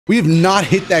We have not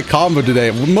hit that combo today,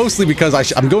 mostly because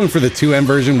I'm going for the 2M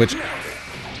version, which...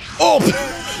 Oh!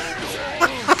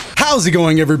 How's it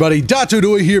going, everybody?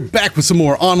 Dotodoya here, back with some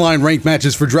more online ranked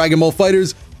matches for Dragonball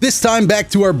FighterZ. This time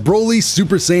back to our Broly,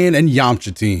 Super Saiyan, and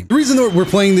Yamcha team. The reason that we're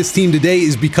playing this team today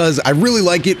is because I really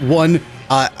like it. One,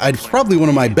 it's probably one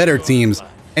of my better teams.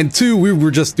 And two, we were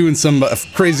just doing some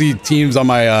crazy teams on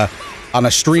my on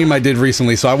a stream I did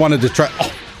recently, so I wanted to try...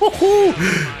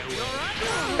 Oh.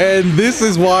 And this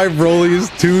is why Broly is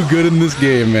too good in this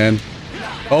game, man.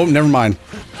 Oh, never mind.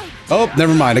 Oh,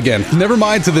 never mind again. Never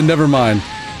mind to the never mind.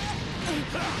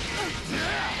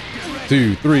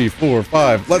 2, 3, 4,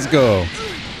 5. Let's go.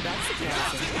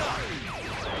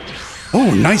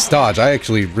 Oh, nice dodge. I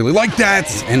actually really like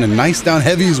that, and a nice down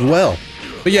heavy as well.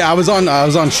 But yeah, I was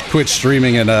on Twitch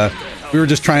streaming, and we were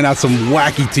just trying out some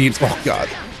wacky teams. Oh god.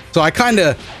 So I kind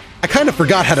of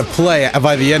forgot how to play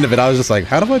by the end of it. I was just like,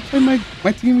 how do I play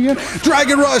my team again?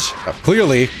 Dragon Rush!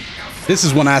 Clearly, this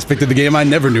is one aspect of the game I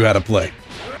never knew how to play.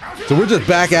 So we're just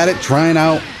back at it, trying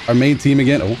out our main team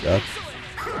again. Oh god.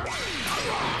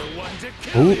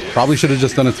 Oh, probably should have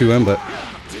just done a 2M, but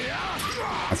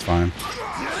that's fine.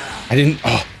 I didn't...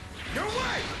 Oh.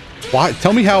 Why?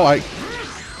 Tell me how I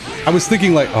was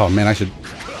thinking like, oh man, I should...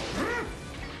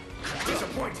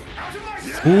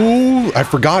 Ooh, I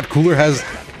forgot. Cooler has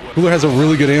a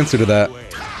really good answer to that.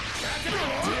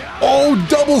 Oh,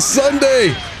 double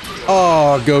Sunday!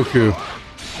 Oh, Goku.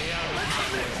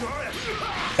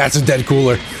 That's a dead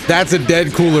Cooler. That's a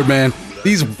dead Cooler, man.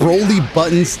 These Broly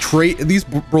buttons these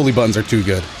Broly buttons are too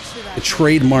good. The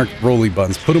trademark Broly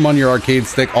buttons. Put them on your arcade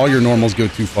stick. All your normals go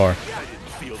too far.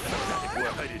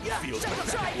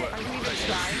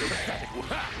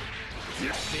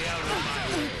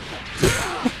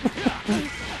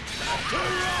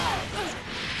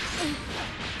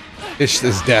 This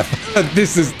is death.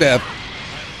 This is death.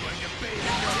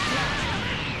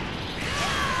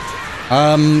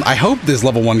 I hope this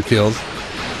level 1 kills.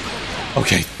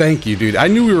 Okay, thank you, dude. I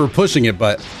knew we were pushing it,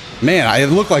 but man, it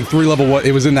looked like 3 level 1.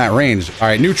 It was in that range. All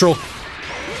right, neutral.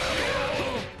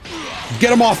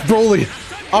 Get him off, Broly.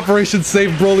 Operation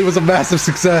Save Broly was a massive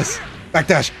success.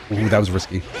 Backdash. Ooh, that was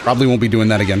risky. Probably won't be doing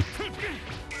that again.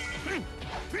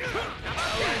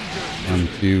 1,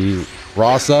 2.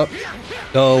 Ross up.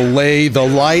 Delay the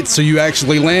light so you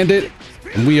actually land it.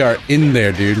 And we are in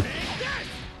there, dude.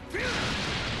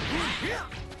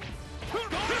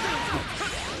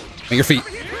 Make your feet.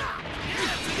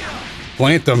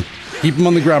 Plant them. Keep them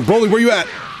on the ground. Broly, where you at?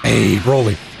 Hey,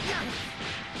 Broly.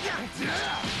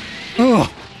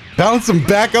 Oh, bounce him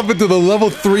back up into the level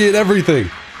 3 and everything.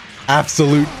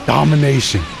 Absolute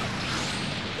domination.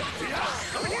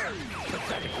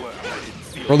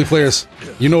 Broly players,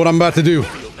 you know what I'm about to do.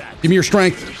 Give me your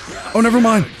strength. Oh, never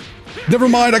mind. Never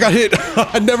mind, I got hit.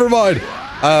 Never mind.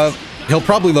 He'll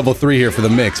probably level 3 here for the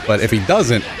mix, but if he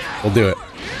doesn't, we'll do it.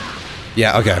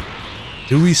 Yeah, okay.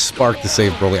 Do we spark to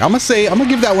save Broly? I'm gonna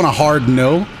give that one a hard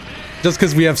no. Just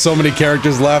because we have so many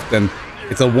characters left and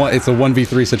it's a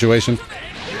 1v3 situation.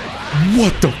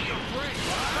 What the?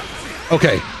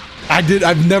 Okay.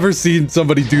 I've never seen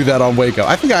somebody do that on Wake Up.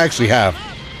 I think I actually have.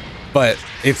 But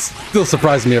it's still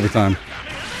surprised me every time.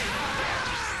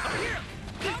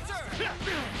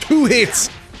 2 hits!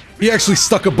 He actually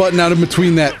stuck a button out in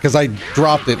between that because I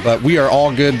dropped it, but we are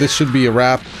all good. This should be a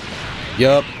wrap.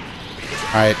 Yup.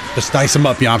 Alright, just dice him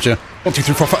up, Yamcha. 1, 2,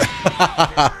 3, 4,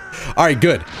 5. Alright,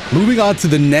 good. Moving on to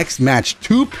the next match.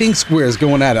 2 pink squares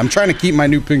going at it. I'm trying to keep my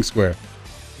new pink square.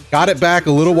 Got it back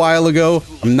a little while ago.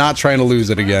 I'm not trying to lose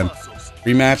it again.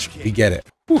 Rematch, we get it.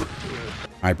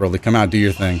 Alright, Broly, come out, do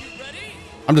your thing.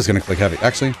 I'm just gonna click heavy.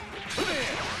 Actually.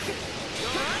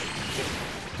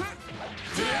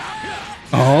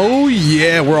 Oh,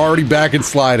 yeah, we're already back in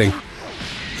sliding.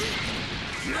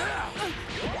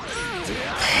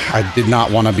 I did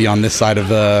not want to be on this side of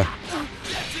the...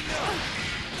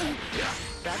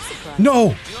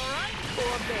 No!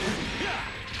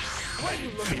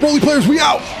 Broly players, we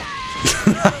out!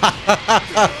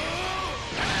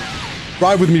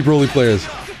 Ride with me, Broly players.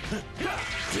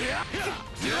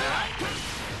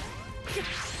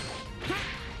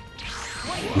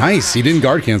 Nice, he didn't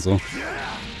guard cancel.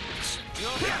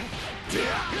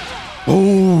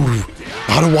 Oh,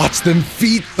 gotta watch them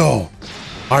feet though.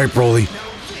 All right, Broly,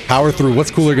 power through. What's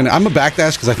Cooler gonna? I'm a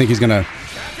backdash because I think he's gonna.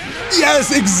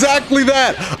 Yes, exactly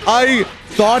that. I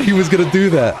thought he was gonna do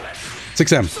that.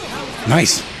 6M,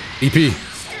 nice. EP.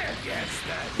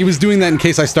 He was doing that in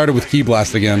case I started with Ki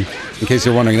Blast again. In case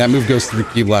you're wondering, that move goes through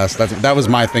Ki Blast. That was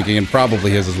my thinking, and probably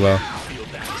his as well.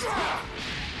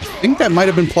 I think that might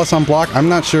have been plus on block. I'm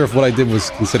not sure if what I did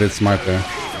was considered smart there.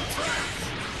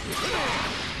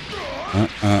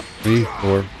 3,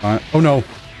 4, 5. Oh no.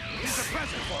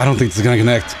 I don't think this is gonna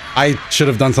connect. I should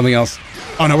have done something else.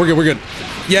 Oh no, we're good, we're good.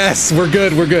 Yes, we're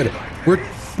good, we're good. We're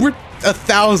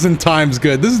 1,000 times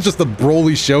good. This is just a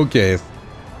Broly showcase.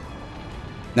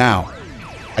 Now,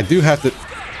 I do have to...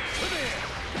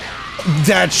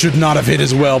 That should not have hit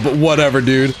as well, but whatever,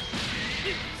 dude.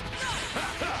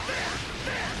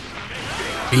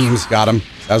 Beams, got him.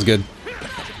 That was good.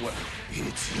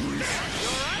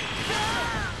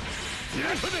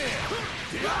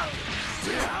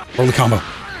 Roll the combo.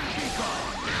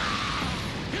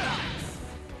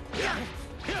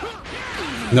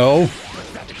 No.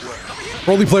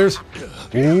 Broly players.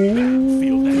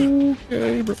 Ooh,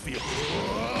 okay, bro.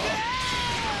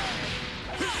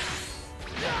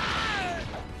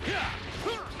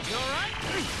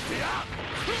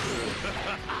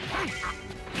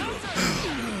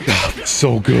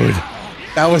 So good.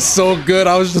 That was so good.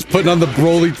 I was just putting on the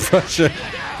Broly pressure.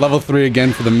 Level 3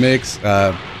 again for the mix.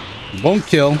 Won't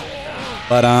kill,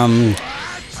 but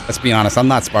let's be honest. I'm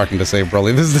not sparking to save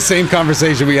Broly. This is the same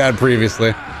conversation we had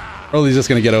previously. Broly's just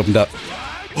gonna get opened up.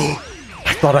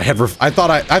 I thought I had.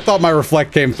 I thought my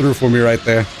reflect came through for me right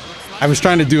there. I was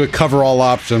trying to do a cover all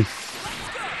option.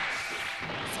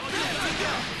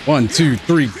 1, 2,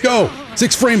 3, go!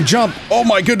 6-frame jump. Oh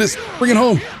my goodness! Bring it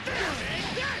home.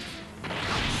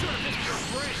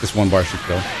 This one bar should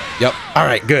kill. Yep. All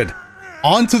right, good.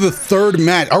 On to the third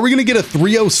match. Are we going to get a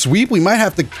 3-0 sweep? We might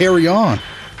have to carry on.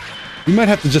 We might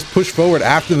have to just push forward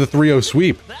after the 3-0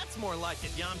 sweep. That's more like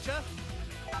it, Yamcha.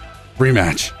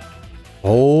 Rematch.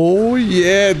 Oh,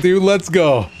 yeah, dude. Let's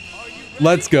go.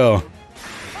 Let's go.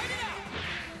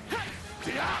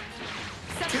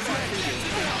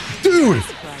 Dude,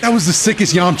 that was the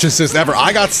sickest Yamcha assist ever.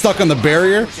 I got stuck on the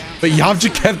barrier, but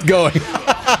Yamcha kept going.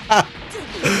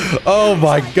 Oh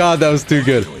my god, that was too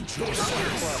good.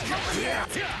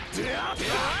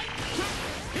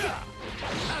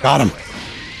 Got him.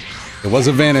 It was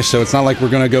a vanish, so it's not like we're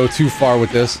gonna go too far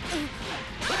with this.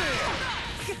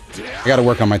 I gotta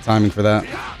work on my timing for that.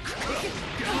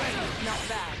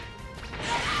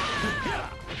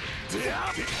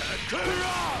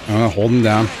 I'm gonna hold him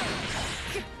down.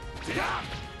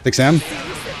 6M?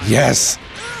 Yes!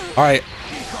 Alright.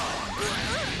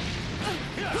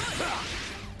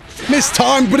 Missed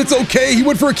time, but it's okay. He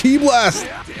went for a key blast.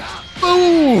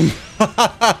 Boom!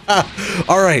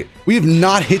 Alright, we have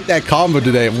not hit that combo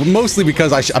today. Mostly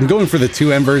because I'm going for the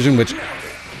 2M version, which...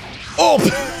 Oh!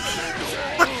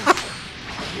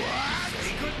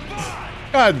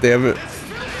 God damn it.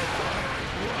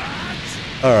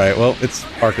 Alright, well, it's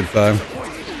parking time.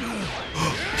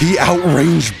 He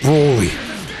outranged Broly.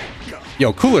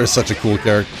 Yo, Cooler is such a cool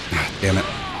character. Damn it.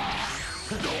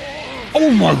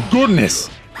 Oh my goodness!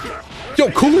 Yo,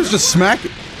 Cooler's just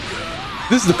smacking.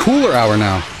 This is the Cooler hour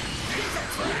now.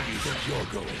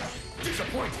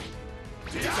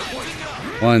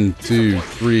 1, 2,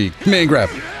 3. Command grab.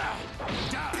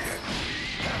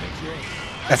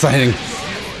 That's not hitting.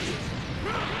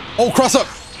 Oh, cross up.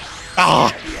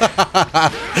 Ah.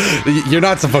 You're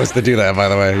not supposed to do that, by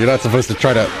the way. You're not supposed to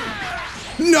try to...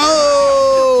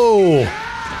 No!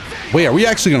 Wait, are we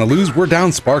actually going to lose? We're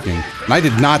down sparking. And I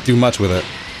did not do much with it.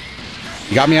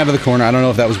 You got me out of the corner. I don't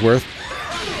know if that was worth.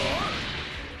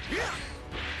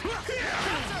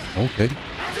 Okay.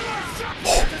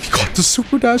 Oh, he got the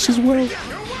super dash as well.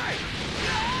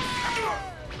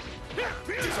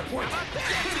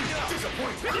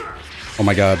 Oh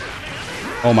my god.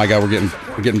 Oh my god, we're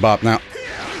getting bopped now.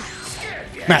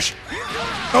 Mash.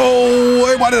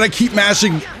 Oh, why did I keep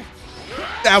mashing?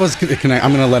 That was connect.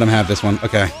 I'm gonna let him have this one.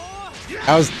 Okay.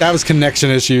 That was connection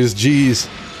issues. Jeez.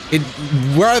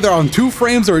 We're either on 2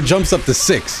 frames or it jumps up to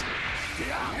 6.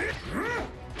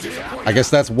 I guess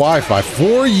that's Wi-Fi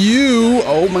for you.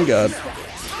 Oh my god.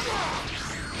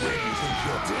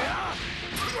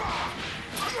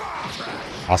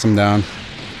 Awesome down.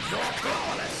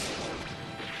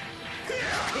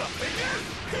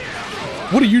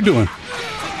 What are you doing?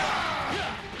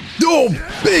 Oh,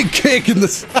 big kick in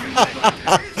this.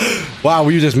 Wow,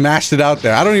 we just mashed it out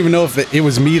there. I don't even know if it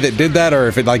was me that did that or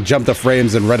if it like jumped the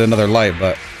frames and read another light,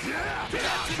 but...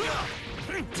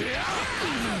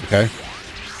 Okay.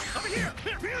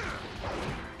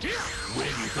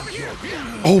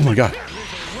 Oh my god.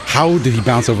 How did he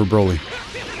bounce over Broly?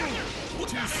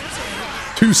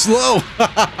 Too slow.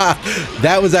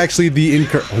 That was actually the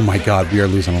oh my god, we are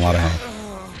losing a lot of health.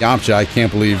 Yamcha, I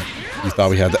can't believe you thought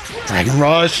we had that. Dragon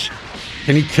Rush.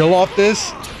 Can he kill off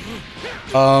this?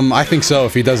 I think so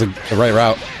if he does the right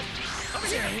route.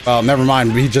 Oh, never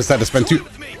mind. He just had to spend 2.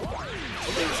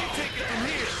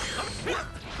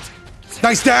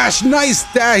 Nice dash.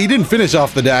 Nice dash. He didn't finish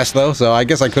off the dash, though, so I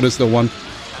guess I could have still won.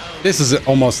 This is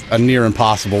almost a near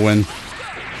impossible win.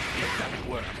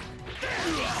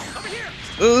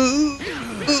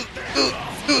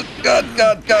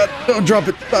 God. Don't drop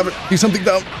it. Stop it. Do something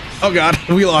dumb. Oh, God.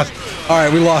 We lost. All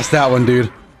right, we lost that one, dude.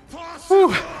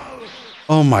 Whew.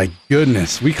 Oh, my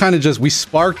goodness. We kind of just, we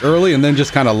sparked early and then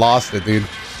just kind of lost it, dude.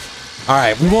 All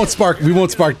right, we won't spark.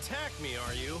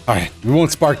 All right, we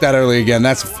won't spark that early again.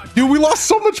 That's, dude, we lost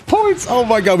so much points. Oh,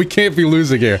 my God, we can't be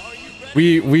losing here.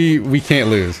 We can't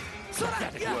lose.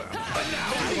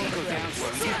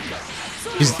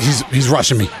 He's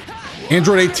rushing me.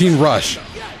 Android 18 rush.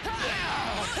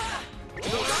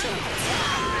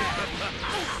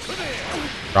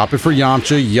 Drop it for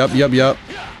Yamcha. Yup.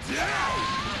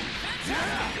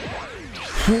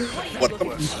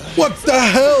 What the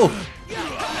hell?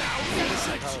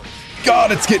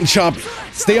 God, it's getting choppy.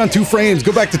 Stay on 2 frames.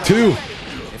 Go back to 2.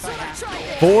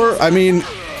 4. I mean,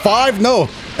 5. No,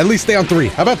 at least stay on 3.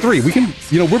 How about 3? We can.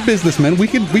 You know, we're businessmen. We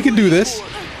can do this.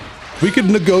 We could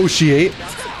negotiate.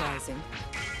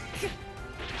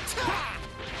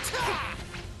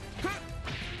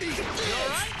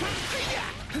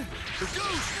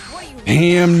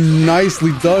 Damn,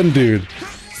 nicely done, dude.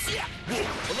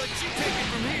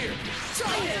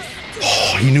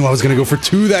 Oh, he knew I was gonna go for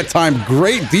 2 that time.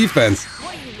 Great defense.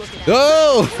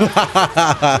 Oh!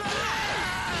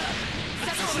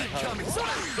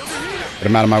 Get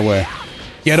him out of my way.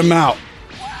 Get him out.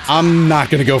 I'm not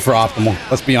gonna go for optimal.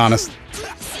 Let's be honest.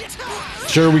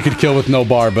 Sure, we could kill with no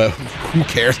bar, but who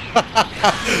cares?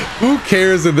 Who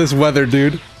cares in this weather,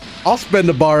 dude? I'll spend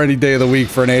a bar any day of the week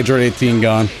for an Android 18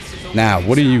 gun. Now,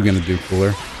 what are you gonna do,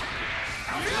 Cooler?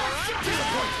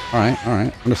 All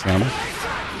right, understandable.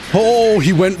 Oh,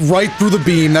 he went right through the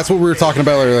beam. That's what we were talking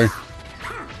about earlier.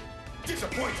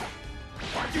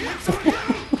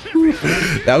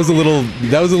 That was a little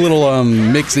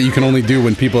mix that you can only do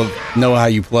when people know how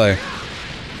you play.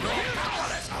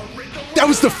 That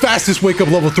was the fastest wake up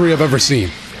level 3 I've ever seen.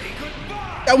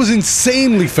 That was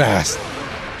insanely fast.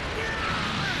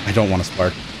 I don't want to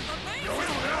spark.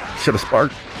 Should have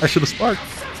sparked. I should have sparked.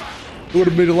 It would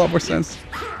have made a lot more sense.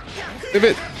 Live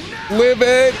it. Live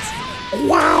it.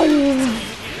 Wow.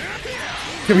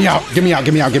 Get me out. Get me out.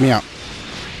 Get me out. Get me out.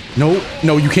 No,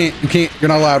 no, you can't. You can't. You're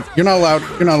not allowed. You're not allowed.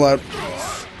 You're not allowed.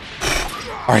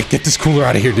 All right, get this Cooler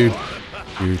out of here, dude.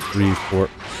 2, 3, 4.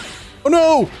 Oh,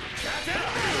 no.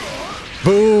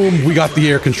 Boom. We got the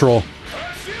air control.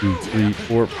 2, 3,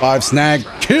 4, 5. Snag.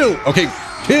 Kill. Okay,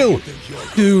 kill.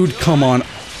 Dude, come on.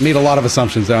 Made a lot of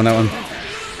assumptions there on that one.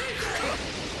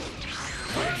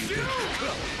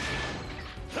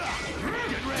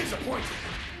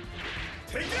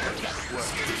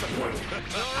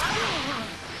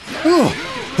 Oh,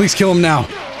 please kill him now.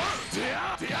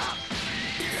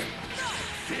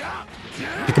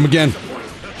 Kick him again.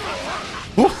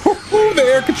 The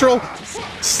air control.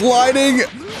 Sliding.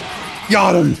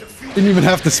 Got him. Didn't even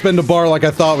have to spend a bar like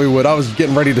I thought we would. I was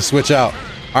getting ready to switch out.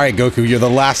 All right, Goku, you're the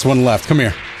last one left. Come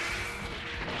here.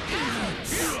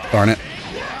 Darn it.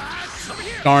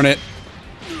 Darn it.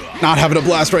 Not having a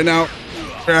blast right now.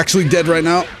 They're actually dead right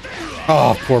now.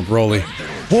 Oh, poor Broly.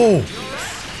 Whoa.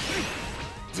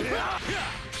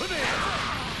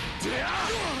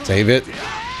 Save it.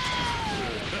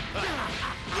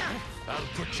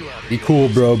 Be cool,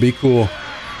 bro. Be cool.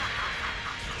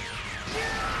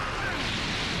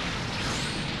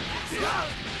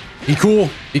 Be cool.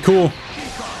 Be cool.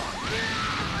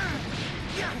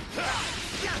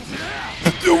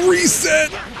 The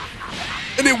reset!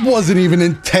 And it wasn't even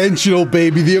intentional,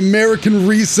 baby. The American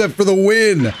reset for the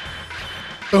win.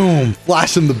 Boom.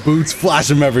 Flash him the boots. Flash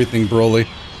him everything, Broly.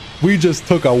 We just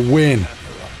took a win.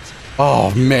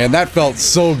 Oh, man. That felt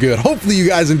so good. Hopefully, you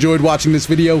guys enjoyed watching this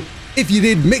video. If you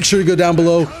did, make sure to go down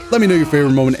below. Let me know your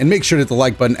favorite moment. And make sure to hit the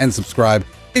like button and subscribe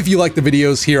if you like the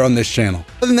videos here on this channel.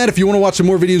 Other than that, if you want to watch some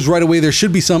more videos right away, there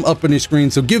should be some up on your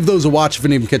screen. So give those a watch if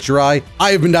any of them catch your eye.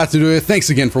 I have been Dotodoya. Thanks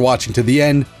again for watching to the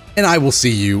end. And I will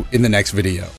see you in the next video.